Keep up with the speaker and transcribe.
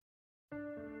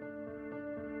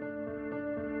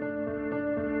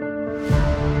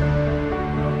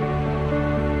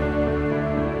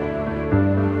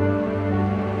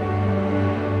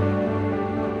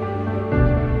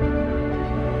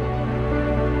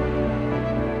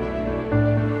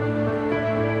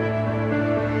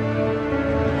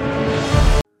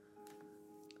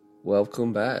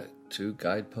Welcome back to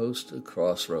Guidepost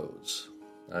Crossroads.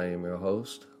 I am your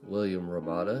host, William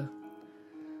Ramada.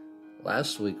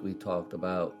 Last week we talked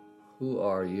about who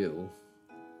are you.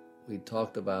 We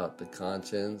talked about the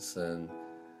conscience and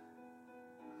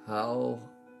how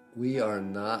we are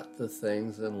not the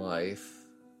things in life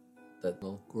that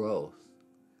know growth.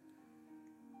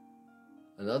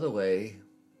 Another way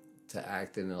to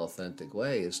act in an authentic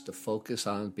way is to focus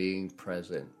on being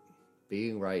present,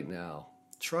 being right now.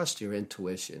 Trust your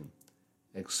intuition,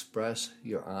 express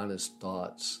your honest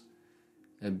thoughts,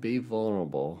 and be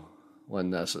vulnerable when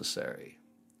necessary.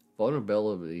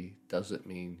 Vulnerability doesn't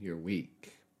mean you're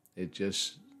weak. It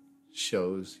just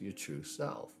shows your true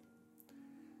self.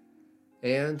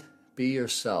 And be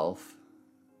yourself.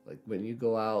 Like when you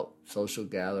go out, social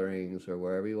gatherings, or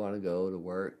wherever you want to go to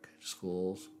work,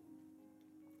 schools,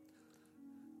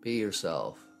 be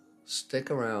yourself. Stick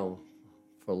around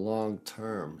for long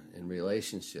term in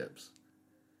relationships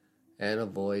and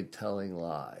avoid telling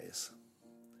lies.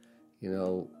 You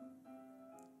know,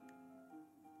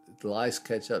 the lies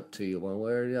catch up to you one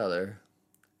way or the other.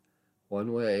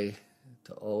 One way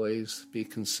to always be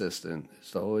consistent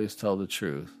is to always tell the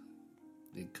truth,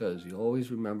 because you always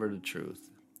remember the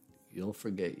truth. You'll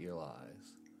forget your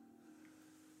lies.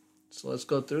 So let's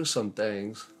go through some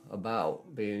things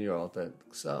about being your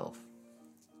authentic self.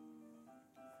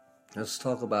 Let's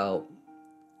talk about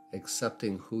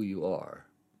accepting who you are.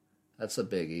 That's a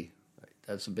biggie. Right?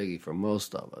 That's a biggie for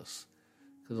most of us.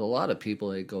 Because a lot of people,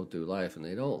 they go through life and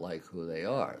they don't like who they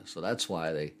are. So that's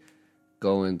why they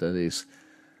go into these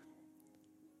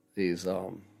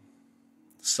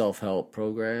self-help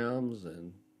programs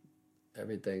and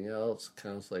everything else,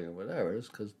 counseling and whatever, is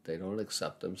because they don't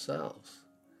accept themselves.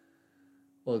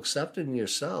 Well, accepting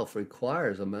yourself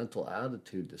requires a mental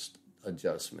attitude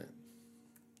adjustment.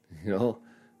 You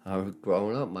know,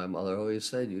 growing up, my mother always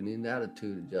said, you need an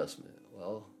attitude adjustment.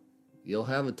 Well, you'll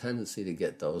have a tendency to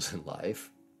get those in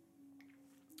life.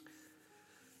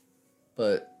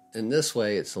 But in this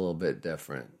way, it's a little bit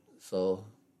different. So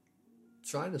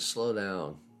try to slow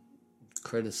down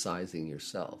criticizing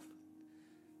yourself.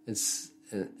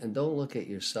 And don't look at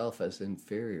yourself as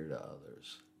inferior to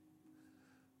others.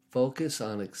 Focus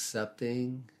on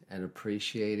accepting and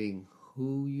appreciating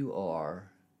who you are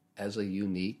as a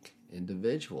unique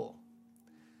individual.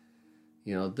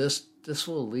 You know, this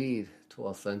will lead to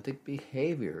authentic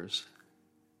behaviors,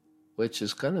 which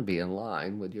is going to be in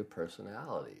line with your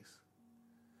personalities.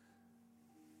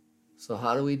 So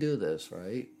how do we do this,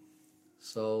 right?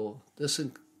 So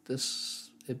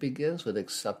it begins with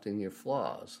accepting your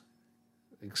flaws,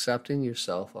 accepting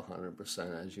yourself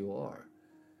 100% as you are.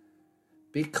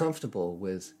 Be comfortable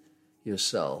with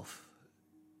yourself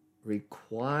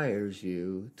requires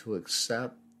you to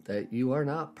accept that you are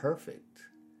not perfect.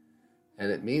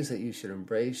 And it means that you should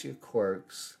embrace your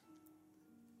quirks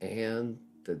and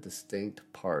the distinct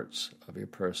parts of your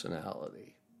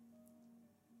personality.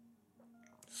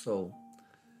 So,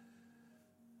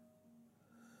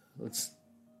 let's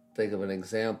think of an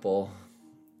example.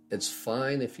 It's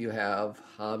fine if you have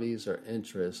hobbies or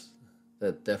interests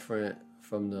that different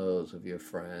from those of your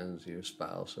friends, your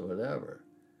spouse, or whatever.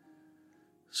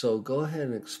 So go ahead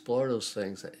and explore those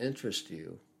things that interest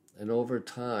you, and over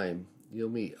time, you'll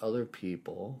meet other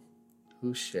people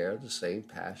who share the same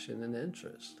passion and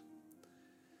interest.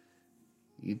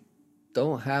 You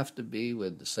don't have to be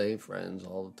with the same friends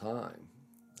all the time.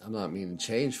 I'm not meaning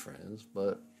change friends,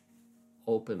 but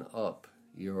open up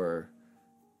your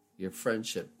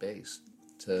friendship base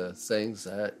to things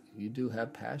that you do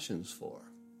have passions for.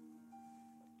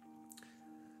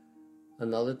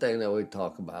 Another thing that we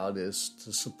talk about is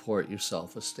to support your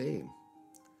self-esteem.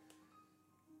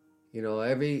 You know,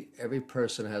 every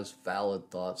person has valid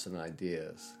thoughts and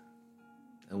ideas.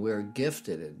 And we're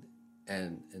gifted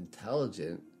and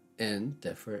intelligent in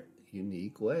different,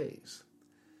 unique ways.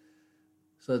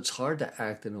 So it's hard to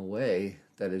act in a way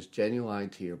that is genuine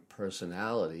to your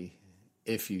personality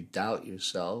if you doubt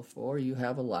yourself or you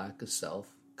have a lack of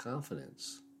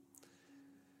self-confidence.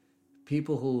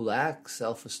 People who lack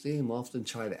self-esteem often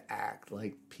try to act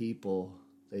like people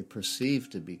they perceive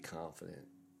to be confident.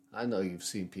 I know you've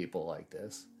seen people like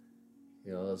this.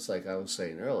 You know, it's like I was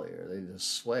saying earlier. They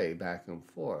just sway back and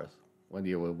forth. When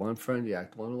you're with one friend, you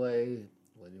act one way.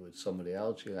 When you're with somebody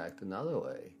else, you act another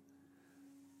way.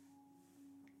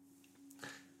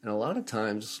 And a lot of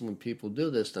times when people do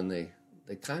this, then they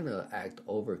kind of act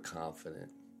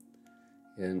overconfident.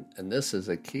 And this is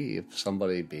a key of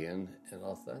somebody being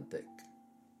inauthentic.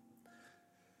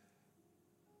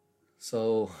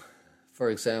 So, for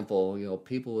example, you know,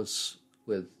 people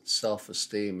with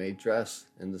self-esteem may dress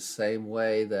in the same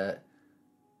way that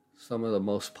some of the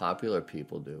most popular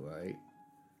people do, right?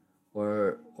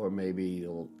 Or maybe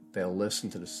they'll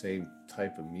listen to the same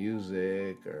type of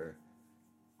music, or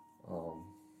um,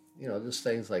 just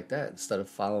things like that, instead of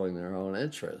following their own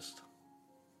interest.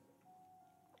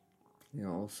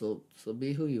 So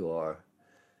be who you are.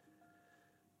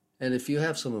 And if you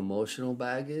have some emotional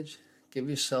baggage, give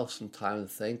yourself some time to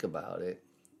think about it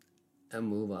and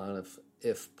move on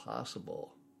if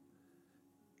possible.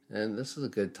 And this is a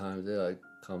good time to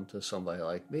come to somebody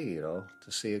like me, to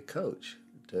see a coach,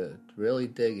 to really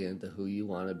dig into who you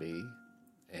want to be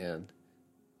and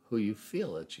who you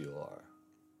feel that you are.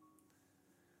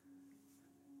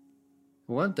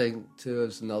 One thing too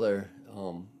is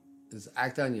is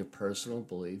act on your personal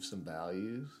beliefs and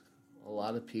values. A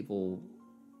lot of people,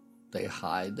 they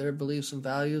hide their beliefs and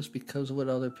values because of what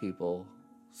other people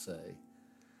say.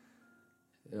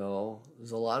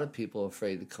 There's a lot of people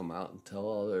afraid to come out and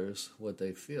tell others what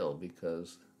they feel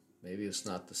because maybe it's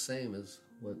not the same as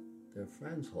what their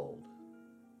friends hold.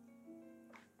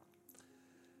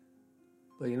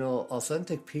 But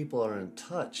authentic people are in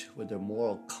touch with their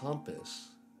moral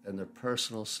compass and their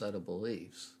personal set of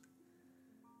beliefs.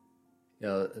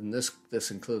 And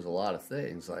this includes a lot of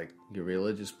things like your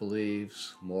religious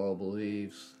beliefs, moral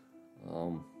beliefs,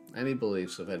 any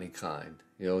beliefs of any kind.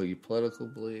 Your political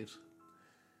beliefs.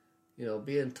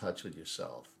 Be in touch with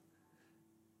yourself.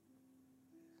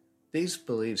 These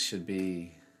beliefs should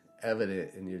be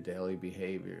evident in your daily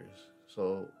behaviors.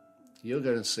 So you're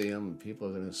going to see them, and people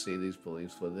are going to see these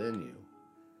beliefs within you.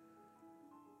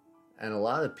 And a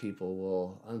lot of people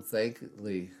will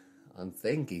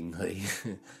unthinkingly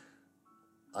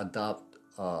adopt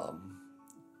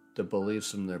the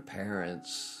beliefs from their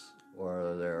parents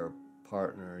or their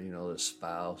partner, their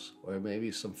spouse, or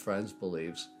maybe some friends'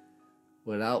 beliefs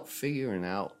without figuring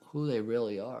out who they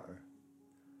really are.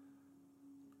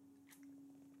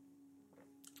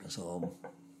 So,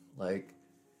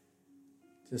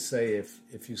 just say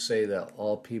if you say that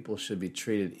all people should be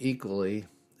treated equally,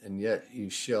 and yet you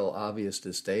show obvious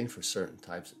disdain for certain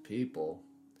types of people,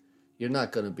 you're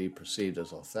not going to be perceived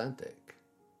as authentic.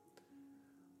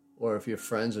 Or if your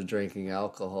friends are drinking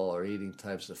alcohol or eating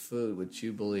types of food which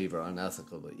you believe are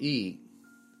unethical to eat,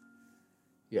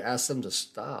 you ask them to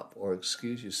stop or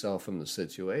excuse yourself from the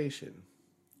situation.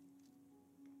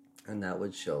 And that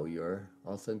would show your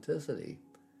authenticity.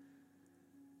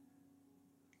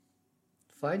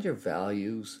 Find your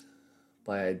values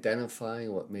by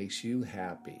identifying what makes you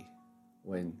happy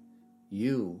when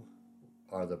you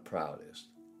are the proudest.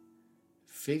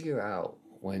 Figure out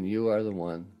when you are the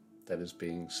one that is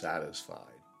being satisfied.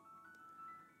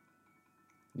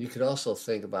 You could also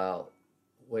think about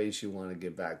ways you want to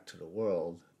give back to the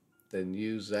world, then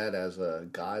use that as a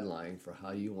guideline for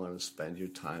how you want to spend your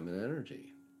time and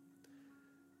energy.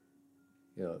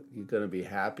 You're going to be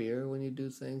happier when you do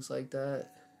things like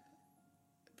that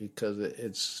because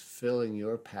it's filling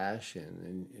your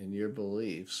passion and your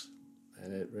beliefs,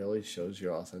 and it really shows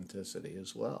your authenticity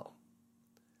as well.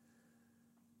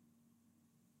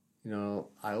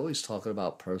 I always talk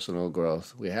about personal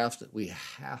growth. We have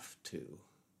to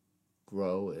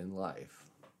grow in life.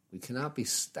 We cannot be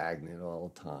stagnant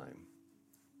all the time.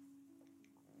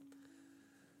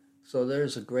 So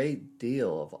there's a great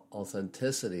deal of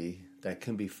authenticity that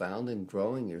can be found in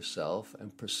growing yourself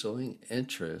and pursuing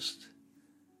interests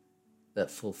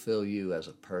that fulfill you as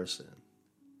a person.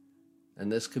 And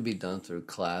this could be done through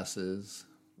classes,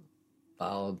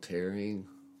 volunteering,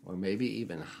 or maybe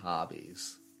even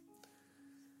hobbies.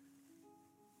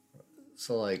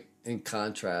 So in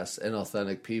contrast,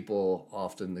 inauthentic people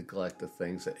often neglect the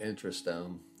things that interest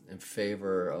them in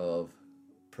favor of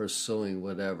pursuing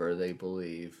whatever they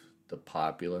believe the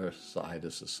popular side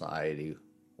of society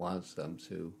wants them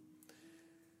to.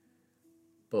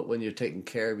 But when you're taking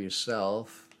care of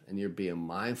yourself and you're being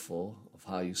mindful of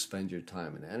how you spend your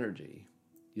time and energy,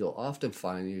 you'll often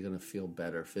find you're going to feel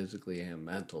better physically and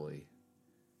mentally.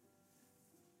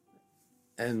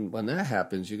 And when that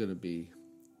happens, you're going to be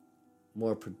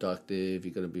more productive,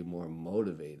 you're going to be more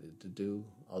motivated to do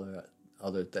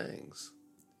other things.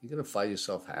 You're going to find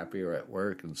yourself happier at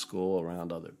work and school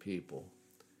around other people.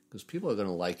 Because people are going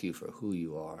to like you for who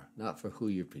you are, not for who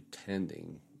you're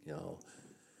pretending.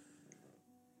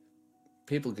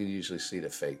 People can usually see the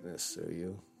fakeness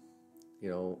through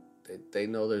you. They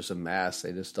know there's a mask,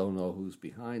 they just don't know who's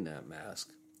behind that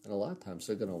mask. And a lot of times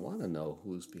they're going to want to know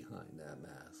who's behind that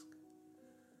mask.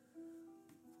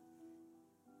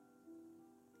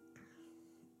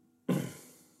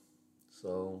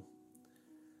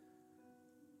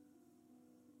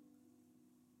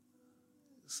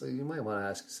 So you might want to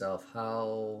ask yourself,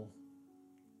 how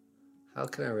how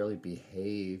can I really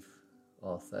behave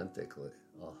authentically?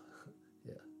 Oh,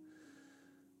 yeah,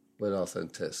 with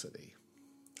authenticity.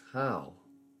 How?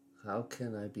 How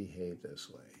can I behave this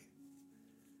way?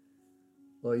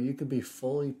 Well, you can be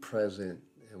fully present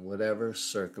in whatever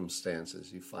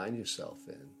circumstances you find yourself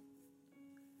in.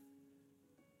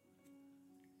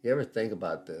 You ever think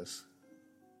about this?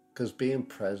 Because being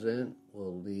present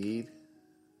will lead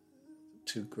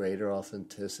to greater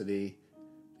authenticity,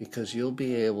 because you'll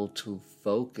be able to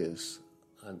focus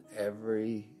on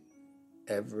every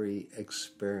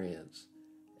experience,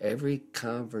 every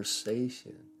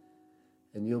conversation,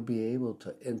 and you'll be able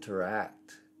to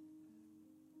interact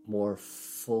more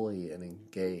fully and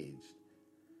engaged.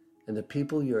 And the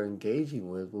people you're engaging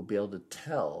with will be able to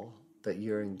tell that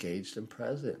you're engaged and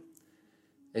present.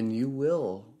 And you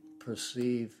will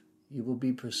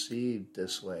be perceived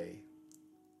this way.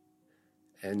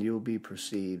 And you'll be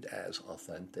perceived as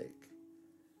authentic.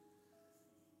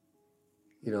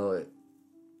 But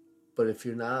if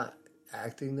you're not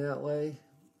acting that way,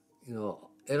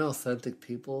 inauthentic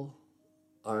people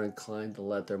are inclined to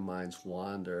let their minds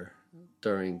wander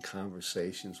during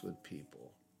conversations with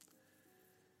people.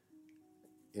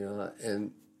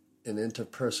 And in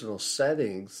interpersonal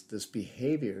settings, this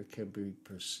behavior can be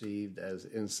perceived as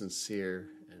insincere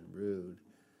and rude.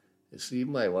 So you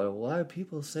might wonder, why do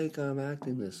people think I'm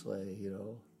acting this way?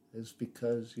 It's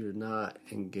because you're not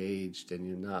engaged and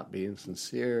you're not being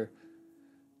sincere,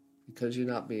 because you're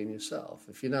not being yourself.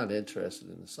 If you're not interested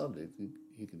in the subject,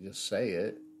 you can just say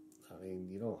it. I mean,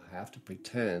 you don't have to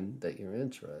pretend that you're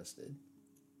interested.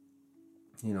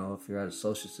 If you're at a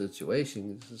social situation,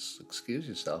 you just excuse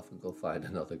yourself and go find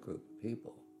another group of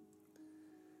people.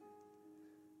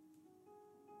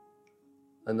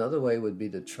 Another way would be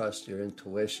to trust your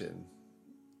intuition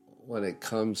when it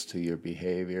comes to your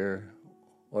behavior,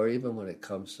 or even when it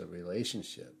comes to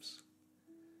relationships.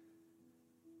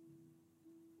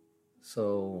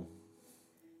 So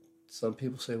some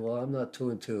people say, well, I'm not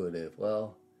too intuitive.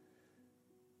 Well,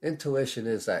 intuition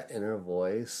is that inner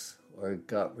voice or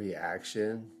gut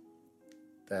reaction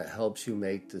that helps you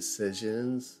make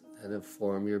decisions and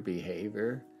inform your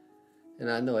behavior. And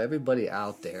I know everybody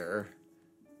out there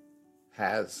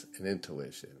has an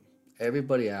intuition.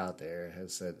 Everybody out there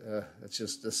has said,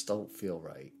 this don't feel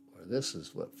right, or this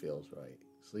is what feels right.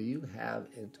 So you have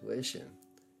intuition,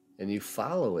 and you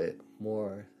follow it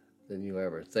more than you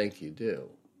ever think you do.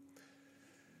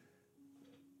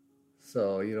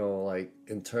 So, like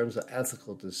in terms of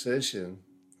ethical decisions,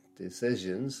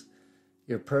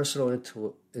 your personal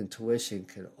intuition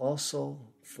can also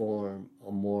form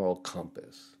a moral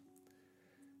compass.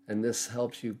 And this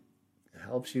helps you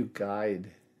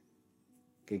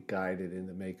get guided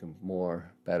into making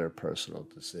better personal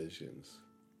decisions.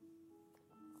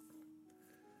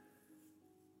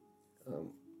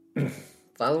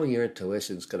 Following your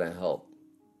intuition is going to help.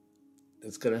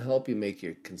 It's going to help you make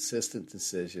your consistent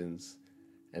decisions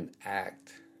and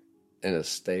act in a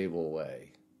stable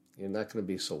way. You're not going to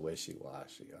be so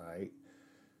wishy-washy, all right?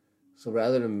 So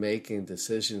rather than making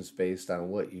decisions based on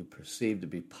what you perceive to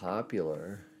be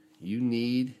popular, you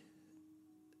need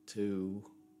to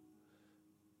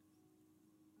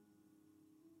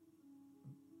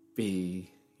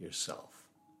be yourself.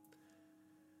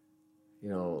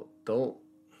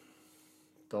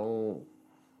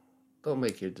 Don't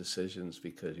make your decisions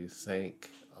because you think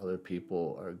other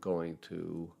people are going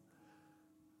to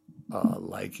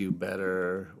like you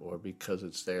better, or because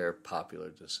it's their popular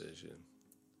decision.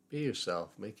 Be yourself.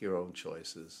 Make your own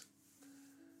choices.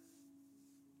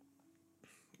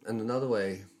 And another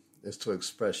way is to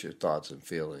express your thoughts and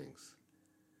feelings.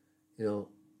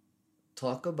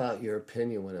 Talk about your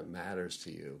opinion when it matters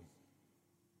to you.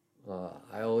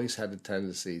 I always had the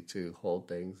tendency to hold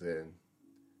things in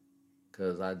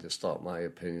because I just thought my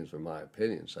opinions were my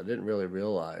opinions. I didn't really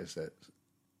realize that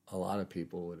a lot of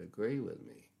people would agree with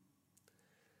me.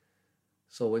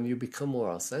 So when you become more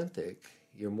authentic,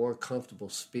 you're more comfortable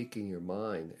speaking your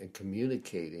mind and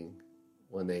communicating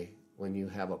when you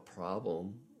have a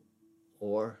problem,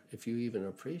 or if you even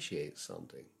appreciate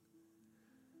something.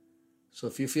 So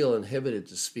if you feel inhibited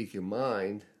to speak your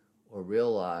mind, or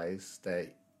realize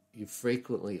that you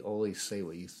frequently only say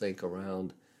what you think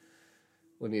around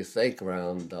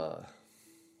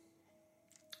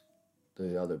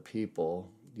the other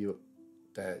people,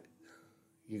 that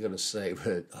you're going to say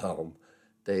what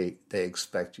they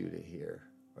expect you to hear,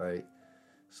 right?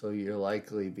 So you're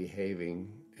likely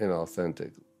behaving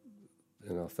inauthentically.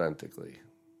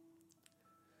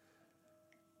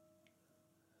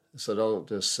 So don't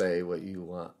just say what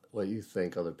you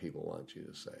think other people want you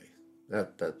to say.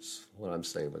 That's what I'm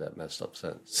saying with that messed up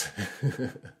sentence.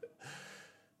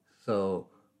 So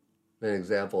an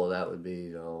example of that would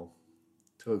be,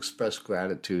 to express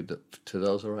gratitude to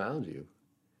those around you.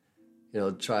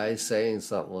 Try saying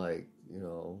something like,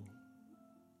 to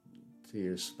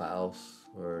your spouse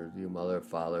or your mother,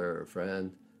 father, or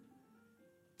friend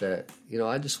that,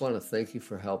 I just want to thank you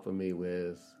for helping me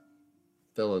with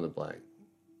fill in the blank.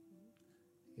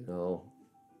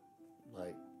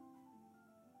 Like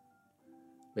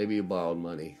maybe you borrowed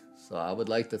money. So I would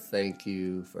like to thank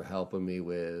you for helping me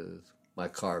with my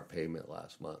car payment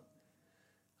last month.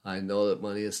 I know that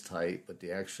money is tight, but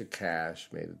the extra cash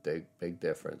made a big, big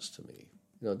difference to me.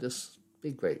 Just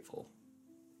be grateful.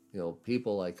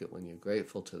 People like it when you're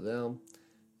grateful to them,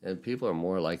 and people are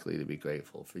more likely to be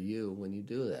grateful for you when you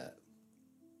do that.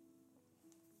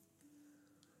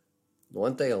 The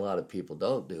one thing a lot of people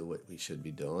don't do, what we should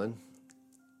be doing,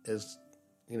 is,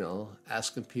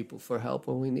 asking people for help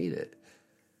when we need it.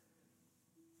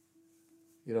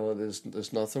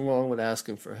 There's nothing wrong with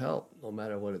asking for help, no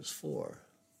matter what it's for.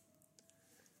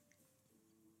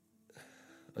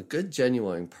 A good,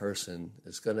 genuine person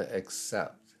is going to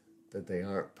accept that they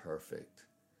aren't perfect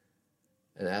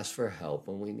and ask for help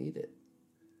when we need it.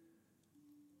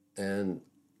 And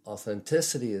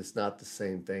authenticity is not the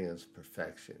same thing as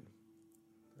perfection.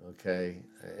 Okay?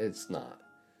 It's not.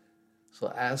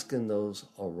 So asking those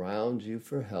around you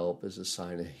for help is a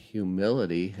sign of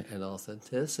humility and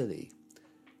authenticity.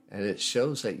 And it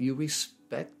shows that you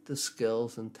respect the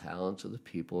skills and talents of the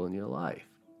people in your life.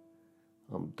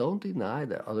 Don't deny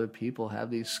that other people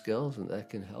have these skills and that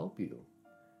can help you.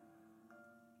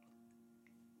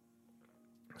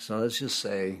 So let's just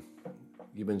say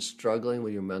you've been struggling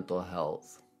with your mental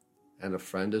health and a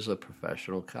friend is a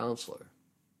professional counselor.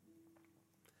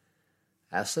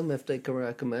 Ask them if they can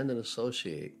recommend an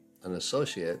associate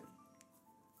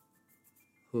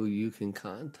who you can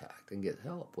contact and get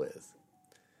help with.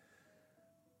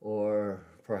 Or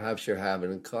perhaps you're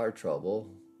having car trouble.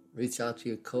 Reach out to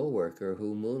your coworker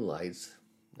who moonlights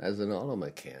as an auto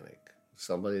mechanic,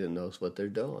 somebody that knows what they're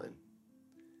doing.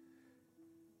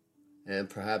 And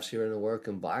perhaps you're in a work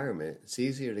environment. It's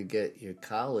easier to get your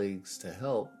colleagues to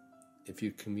help if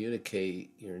you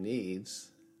communicate your needs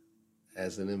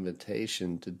as an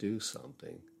invitation to do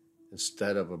something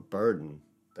instead of a burden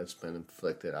that's been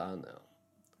inflicted on them.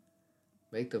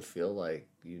 Make them feel like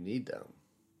you need them.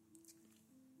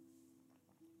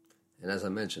 And as I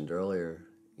mentioned earlier,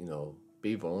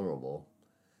 be vulnerable.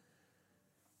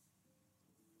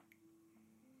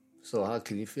 So how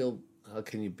can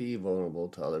you be vulnerable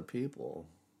to other people?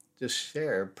 Just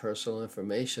share personal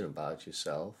information about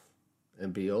yourself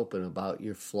and be open about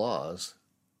your flaws,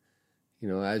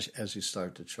 as you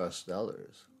start to trust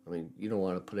others. I mean, you don't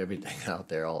want to put everything out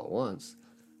there all at once,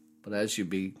 but as you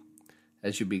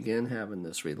begin having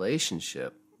this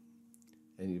relationship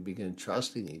and you begin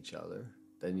trusting each other,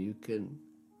 then you can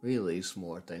release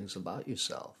more things about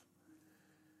yourself.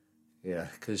 Yeah,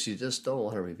 because you just don't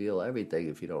want to reveal everything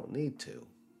if you don't need to.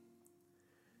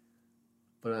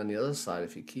 But on the other side,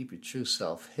 if you keep your true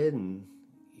self hidden,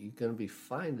 you're going to be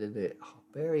finding it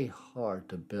very hard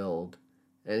to build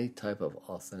any type of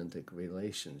authentic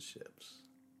relationships.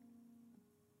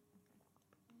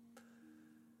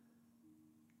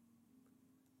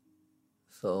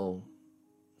 So,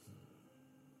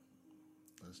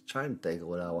 I was trying to think of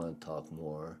what I want to talk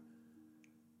more.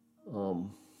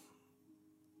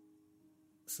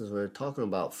 Since we're talking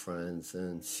about friends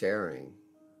and sharing,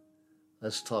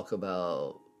 let's talk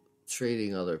about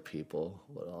treating other people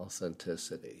with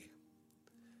authenticity.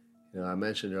 I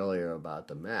mentioned earlier about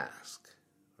the mask,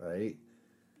 right?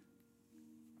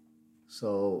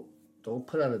 So don't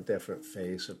put on a different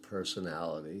face or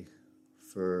personality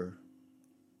for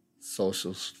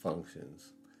social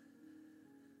functions.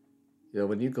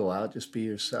 When you go out, just be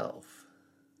yourself.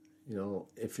 In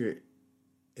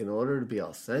order to be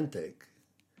authentic,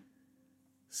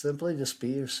 simply just be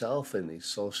yourself in these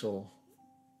social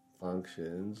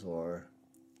functions or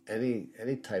any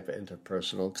type of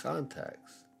interpersonal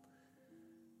context.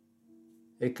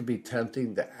 It could be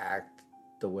tempting to act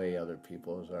the way other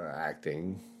people are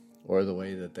acting or the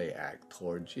way that they act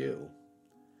towards you.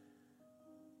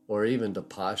 Or even to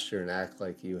posture and act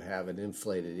like you have an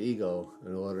inflated ego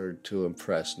in order to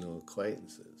impress new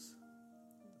acquaintances.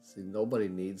 See, nobody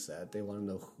needs that. They want to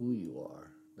know who you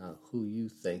are, not who you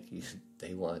think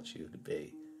they want you to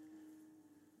be.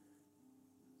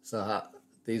 So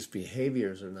these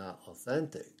behaviors are not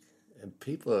authentic, and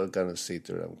people are going to see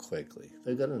through them quickly.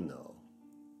 They're going to know.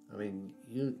 I mean,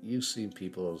 you've seen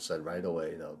people who said right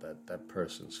away, though, that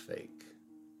person's fake.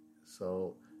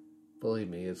 So, believe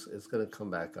me, it's going to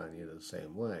come back on you the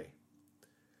same way.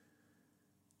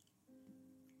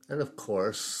 And of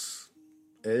course,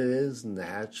 it is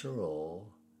natural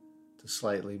to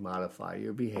slightly modify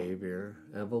your behavior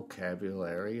and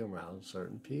vocabulary around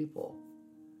certain people.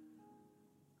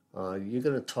 You're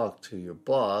going to talk to your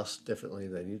boss differently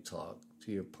than you talk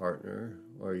to your partner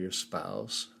or your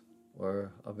spouse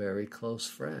or a very close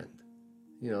friend.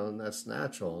 And that's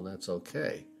natural and that's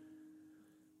okay.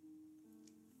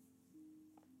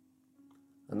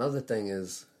 Another thing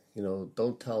is,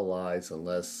 don't tell lies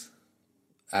unless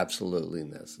absolutely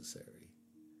necessary.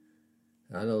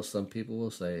 And I know some people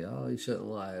will say, oh, you shouldn't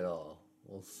lie at all.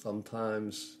 Well,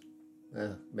 sometimes,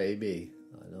 maybe.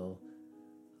 I know.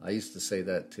 I used to say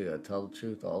that too. I tell the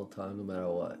truth all the time, no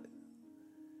matter what.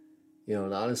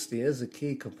 And honesty is a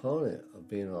key component of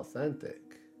being authentic.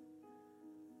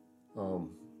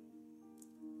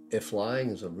 If lying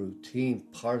is a routine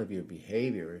part of your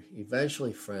behavior,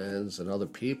 eventually friends and other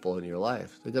people in your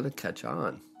life, they're going to catch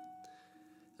on.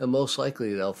 And most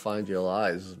likely they'll find your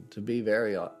lies to be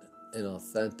very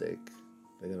inauthentic.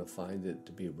 They're going to find it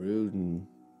to be rude and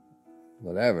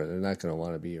whatever. They're not going to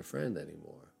want to be your friend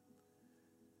anymore.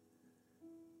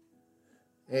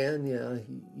 And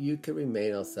you can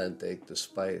remain authentic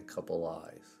despite a couple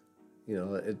lies.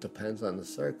 It depends on the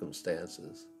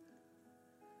circumstances.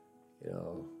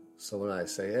 So when I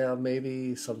say,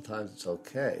 maybe sometimes it's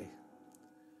okay.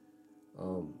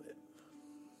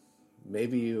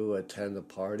 Maybe you attend a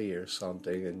party or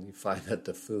something and you find that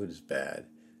the food is bad.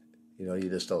 You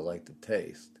just don't like the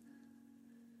taste.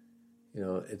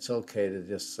 It's okay to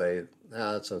just say,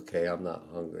 it's okay, I'm not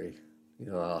hungry.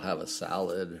 I'll have a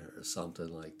salad or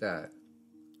something like that.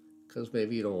 Because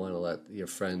maybe you don't want to let your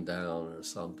friend down or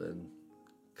something.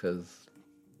 Because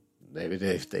maybe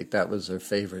they think that was their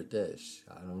favorite dish.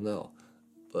 I don't know.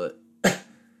 But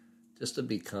just to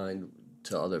be kind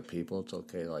to other people, it's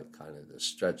okay, like kind of to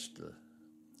stretch the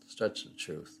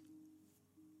truth.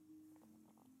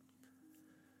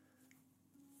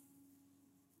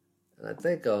 And I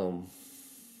think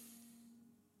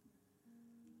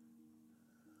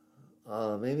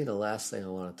maybe the last thing I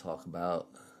want to talk about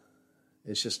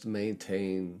is just to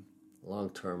maintain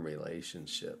long-term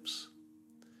relationships.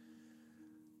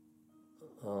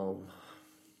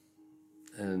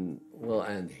 And we'll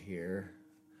end here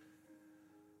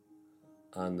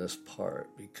on this part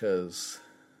because,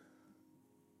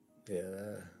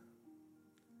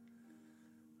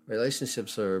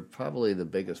 relationships are probably the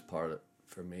biggest part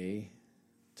for me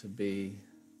to be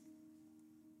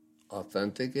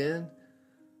authentic in,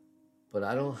 but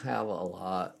I don't have a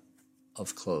lot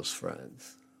of close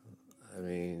friends. I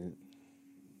mean,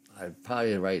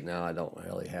 right now I don't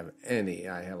really have any.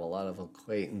 I have a lot of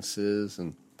acquaintances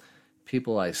and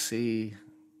people I see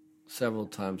several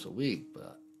times a week,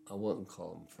 but I wouldn't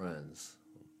call them friends.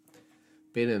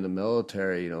 Being in the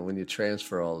military, when you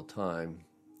transfer all the time,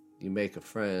 you make a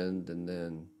friend and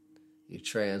then you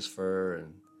transfer,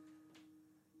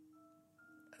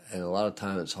 and a lot of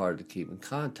times it's hard to keep in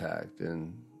contact.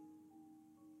 And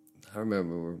I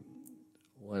remember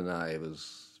when I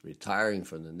was retiring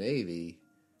from the Navy,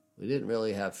 we didn't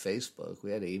really have Facebook.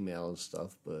 We had email and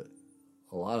stuff, but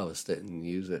a lot of us didn't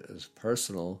use it as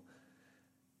personal,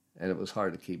 and it was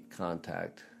hard to keep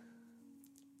contact.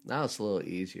 Now it's a little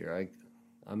easier.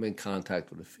 I'm in contact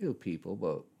with a few people,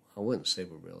 but I wouldn't say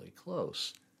we're really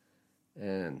close.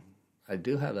 And I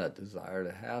do have that desire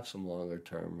to have some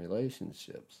longer-term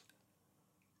relationships.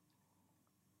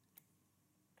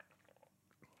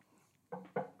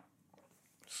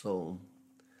 So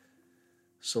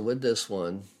with this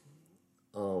one,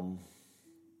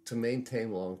 to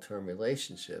maintain long-term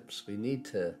relationships, we need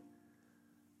to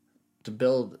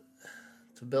build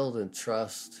in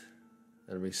trust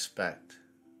and respect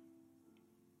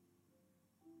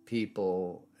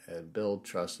people and build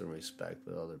trust and respect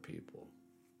with other people.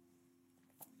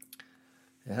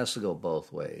 It has to go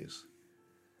both ways.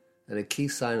 And a key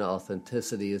sign of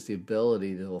authenticity is the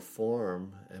ability to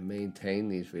form and maintain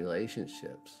these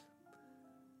relationships.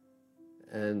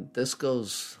 And this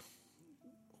goes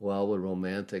well with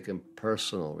romantic and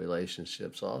personal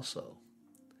relationships also.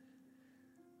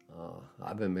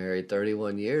 I've been married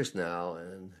 31 years now,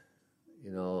 and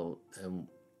and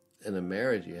in a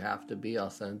marriage you have to be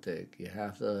authentic.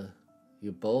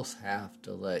 You both have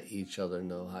to let each other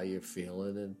know how you're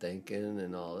feeling and thinking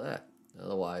and all that.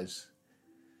 Otherwise,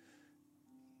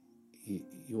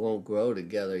 you won't grow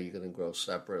together. You're going to grow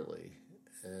separately,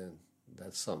 and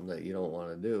that's something that you don't want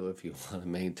to do if you want to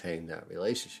maintain that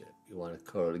relationship. You want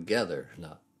to grow together,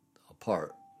 not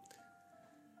apart.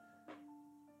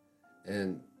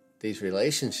 And these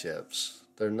relationships,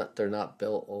 they're not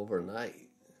built overnight.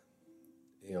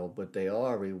 but they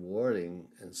are rewarding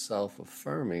and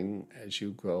self-affirming as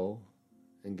you grow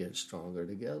and get stronger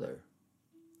together.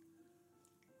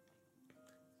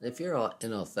 If you're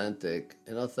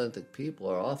inauthentic people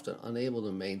are often unable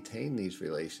to maintain these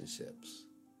relationships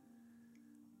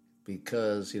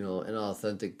because,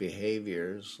 inauthentic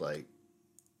behaviors like,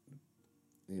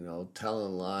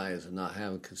 telling lies and not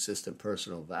having consistent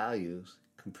personal values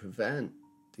can prevent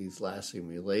these lasting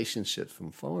relationships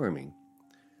from forming.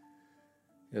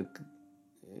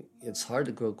 It's hard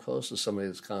to grow close to somebody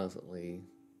that's constantly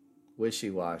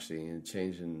wishy-washy and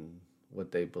changing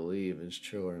what they believe is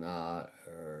true or not,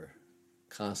 or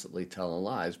constantly telling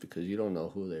lies because you don't know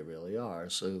who they really are.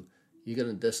 So you're going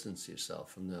to distance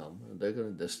yourself from them. They're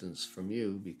going to distance from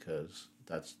you because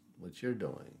that's what you're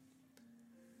doing.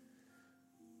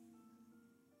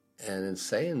 And in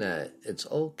saying that, it's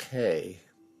okay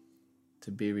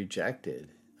to be rejected.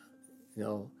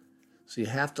 So you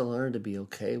have to learn to be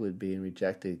okay with being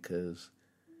rejected because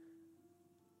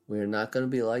we're not going to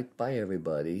be liked by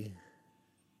everybody,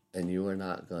 and you are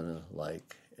not going to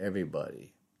like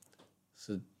everybody.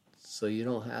 So you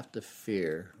don't have to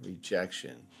fear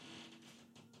rejection.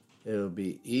 It'll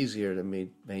be easier to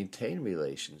maintain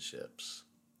relationships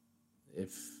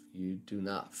if you do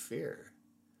not fear.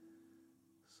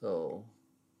 So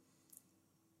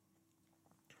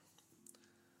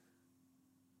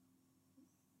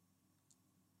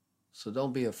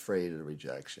don't be afraid of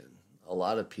rejection. A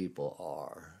lot of people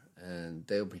are, and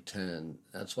they'll pretend.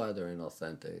 That's why they're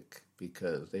inauthentic,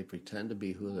 because they pretend to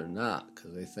be who they're not,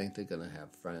 because they think they're going to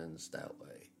have friends that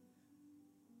way.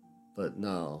 But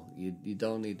no, you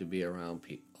don't need to be around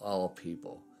all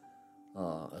people,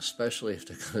 especially if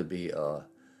they're going to be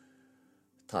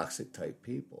toxic type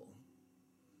people.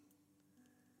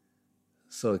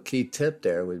 So a key tip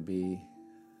there would be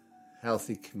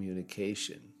healthy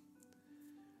communication.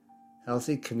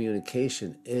 Healthy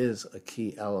communication is a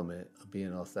key element of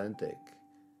being authentic.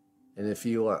 And if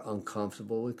you are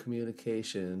uncomfortable with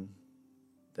communication,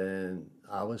 then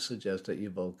I would suggest that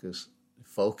you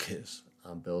focus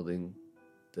on building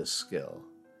this skill.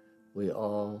 We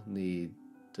all need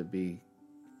to be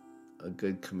a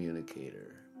good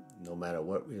communicator, no matter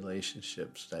what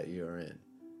relationships that you're in.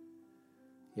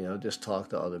 Just talk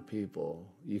to other people.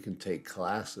 You can take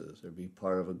classes or be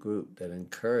part of a group that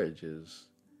encourages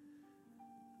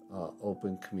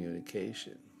open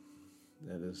communication.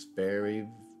 That is very,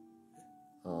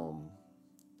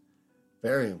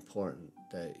 very important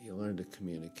that you learn to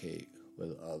communicate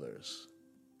with others,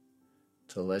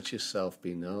 to let yourself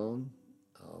be known,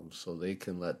 so they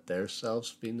can let their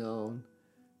selves be known,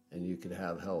 and you can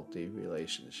have healthy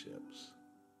relationships.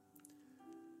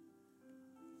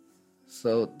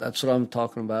 So that's what I'm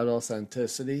talking about,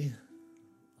 authenticity.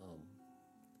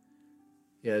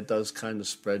 It does kind of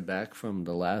spread back from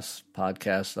the last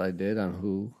podcast I did on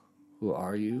who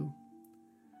are you.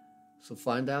 So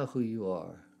find out who you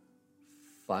are.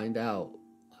 Find out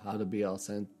how to be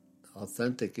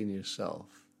authentic in yourself.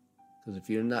 Because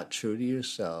if you're not true to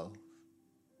yourself,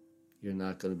 you're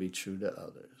not going to be true to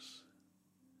others.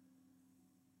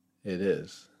 It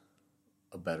is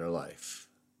a better life.